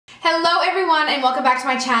Hello everyone and welcome back to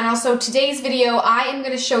my channel. So today's video I am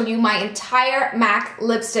going to show you my entire MAC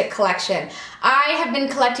lipstick collection. I have been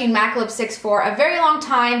collecting MAC lipsticks for a very long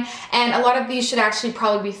time and a lot of these should actually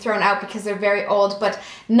probably be thrown out because they're very old, but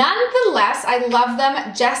nonetheless I love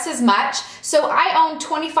them just as much. So I own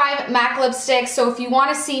 25 MAC lipsticks, so if you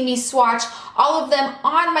want to see me swatch all of them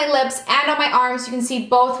on my lips and on my arms, you can see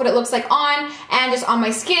both what it looks like on and just on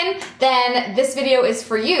my skin, then this video is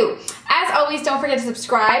for you. As always, don't forget to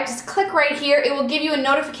subscribe. Just click right here. It will give you a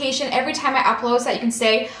notification every time I upload so that you can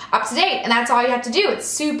stay up to date, and that's all you have to do. It's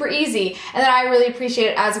super easy, and then I really appreciate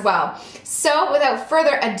it as well. So without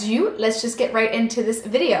further ado, let's just get right into this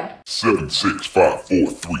video. 7, 6, 5, 4,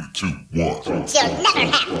 3, 2, 1. You'll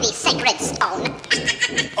never have the sacred stone.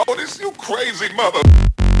 Oh, this you crazy mother.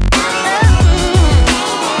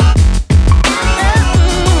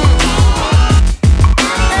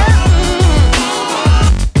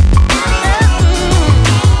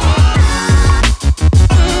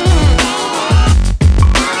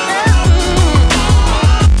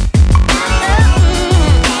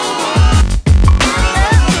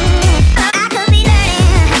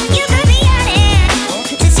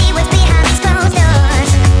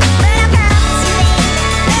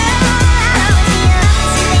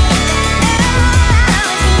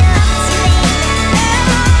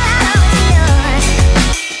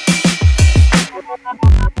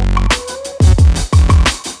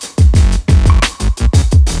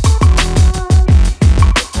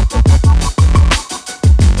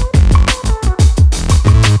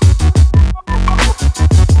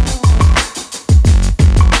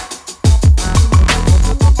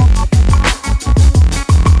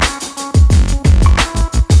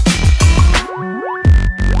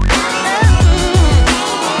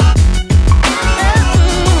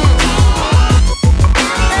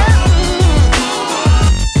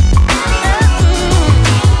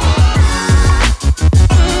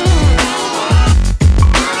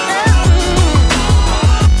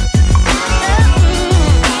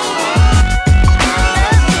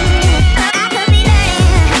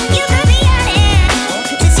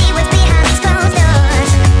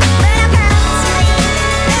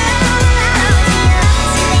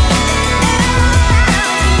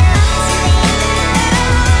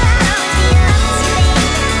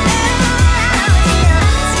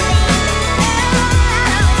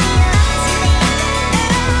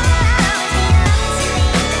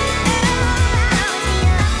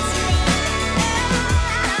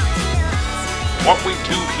 What we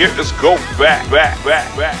do here is go back.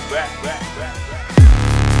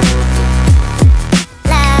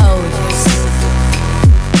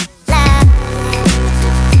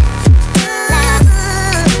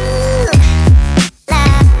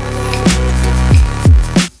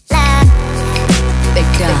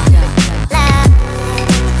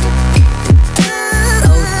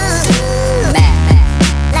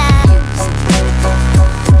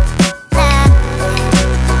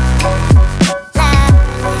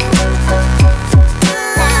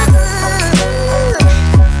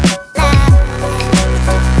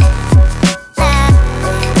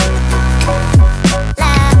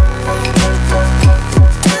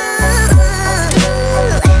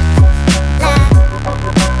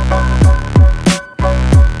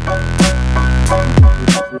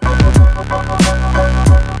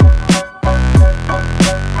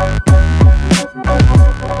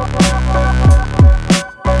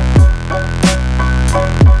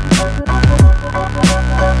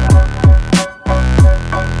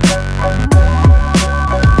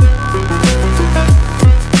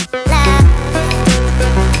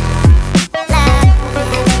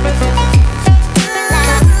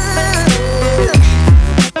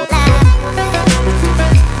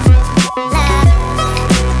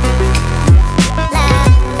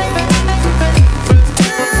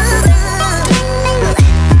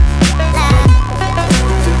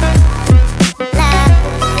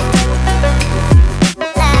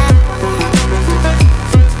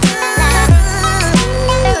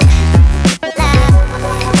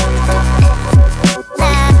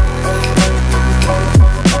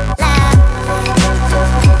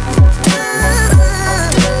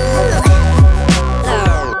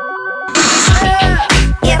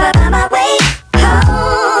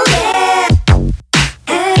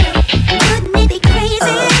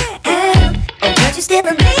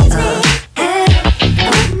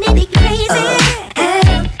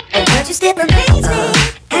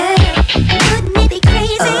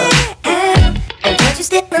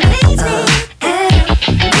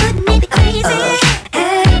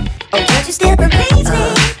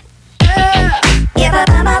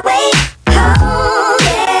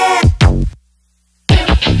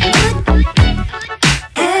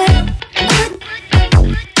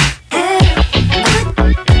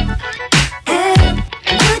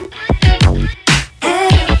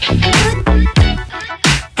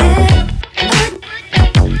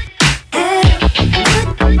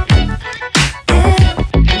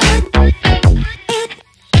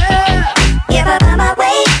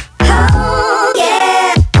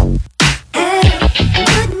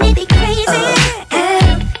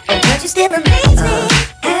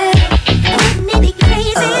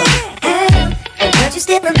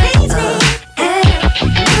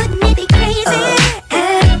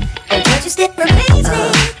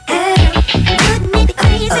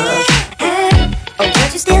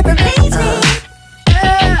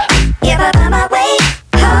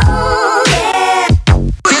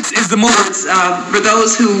 For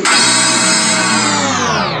those who...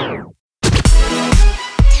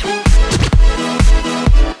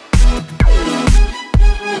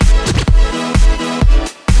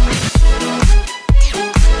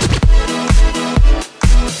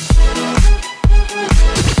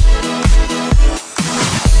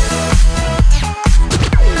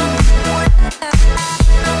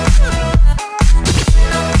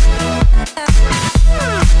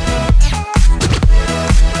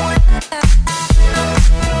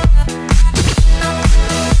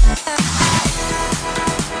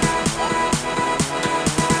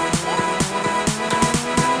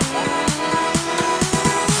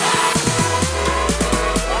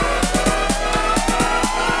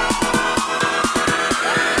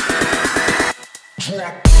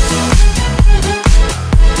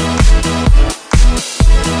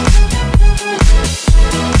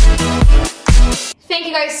 Thank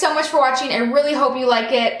you guys so much for watching. I really hope you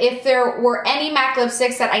like it. If there were any MAC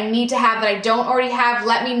lipsticks that I need to have that I don't already have,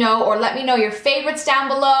 let me know, or let me know your favorites down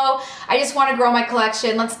below. I just want to grow my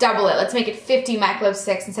collection. Let's double it. Let's make it 50 MAC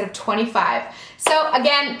lipsticks instead of 25. So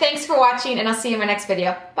again, thanks for watching, and I'll see you in my next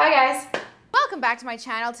video. Bye guys. Welcome back to my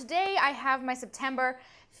channel. Today I have my September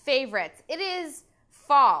favorites. It is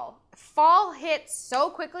fall. Fall hit so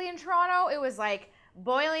quickly in Toronto. It was like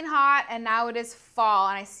boiling hot, and now it is fall,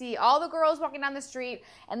 and I see all the girls walking down the street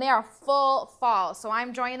and they are full fall. So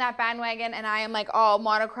I'm joining that bandwagon, and I am like all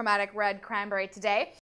monochromatic red cranberry today.